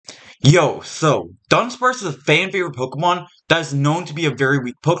So Dunsparce is a fan favorite Pokemon that is known to be a very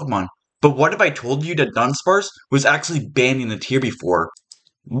weak Pokemon. But what if I told you that Dunsparce was actually banned in the tier before?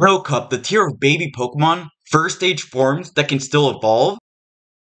 World Cup, the tier of baby Pokemon, first stage forms that can still evolve,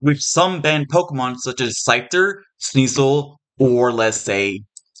 with some banned Pokemon such as Scyther, Sneasel, or let's say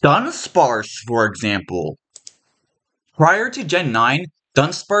Dunsparce, for example. Prior to Gen 9,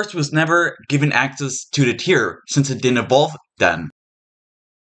 Dunsparce was never given access to the tier since it didn't evolve then.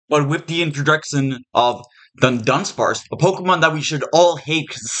 But with the introduction of the Dunsparce, a Pokemon that we should all hate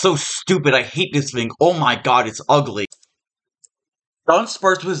because it's so stupid, I hate this thing, oh my god, it's ugly.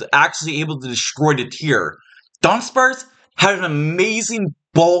 Dunsparce was actually able to destroy the tier. Dunsparce had an amazing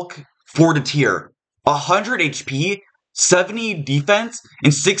bulk for the tier. 100 HP, 70 defense,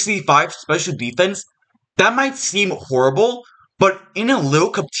 and 65 special defense. That might seem horrible, but in a low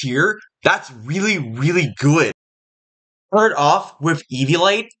cup tier, that's really good. Start off with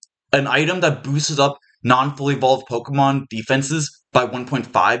Eviolite, an item that boosts up non-fully evolved Pokemon defenses by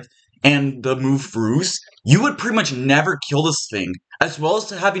 1.5, and the move Roost, you would pretty much never kill this thing, as well as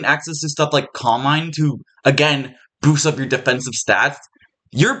having access to stuff like Calm Mind to, again, boost up your defensive stats.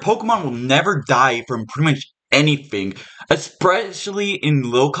 Your Pokemon will never die from pretty much anything, especially in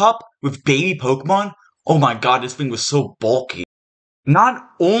low cup with baby Pokemon. Oh my god, this thing was so bulky. Not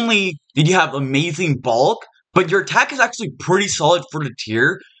only did you have amazing bulk, but your attack is actually pretty solid for the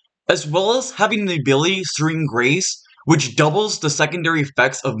tier, as well as having the ability Serene Grace, which doubles the secondary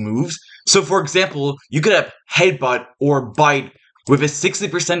effects of moves. So for example, you could have Headbutt or Bite with a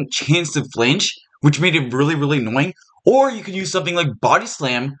 60% chance to flinch, which made it really annoying, or you could use something like Body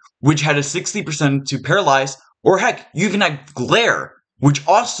Slam, which had a 60% to paralyze, or heck, you even had Glare, which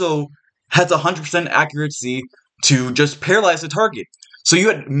also has 100% accuracy to just paralyze the target. So you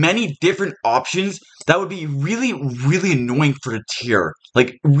had many different options that would be really annoying for the tier.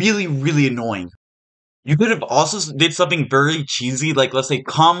 Like, really annoying. You could have also did something very cheesy, like, let's say,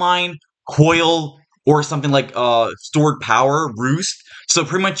 Calm Mind, Coil, or something like, Stored Power, Roost. So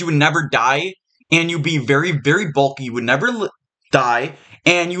pretty much you would never die, and you'd be very bulky, you would never die,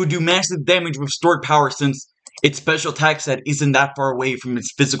 and you would do massive damage with Stored Power since its special attack set isn't that far away from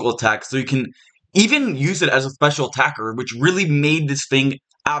its physical attack, so you can even use it as a special attacker, which really made this thing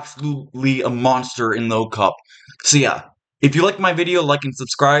absolutely a monster in low cup. So yeah, if you like my video, like and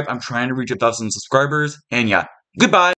subscribe. I'm trying to reach 1,000 subscribers, and yeah, goodbye!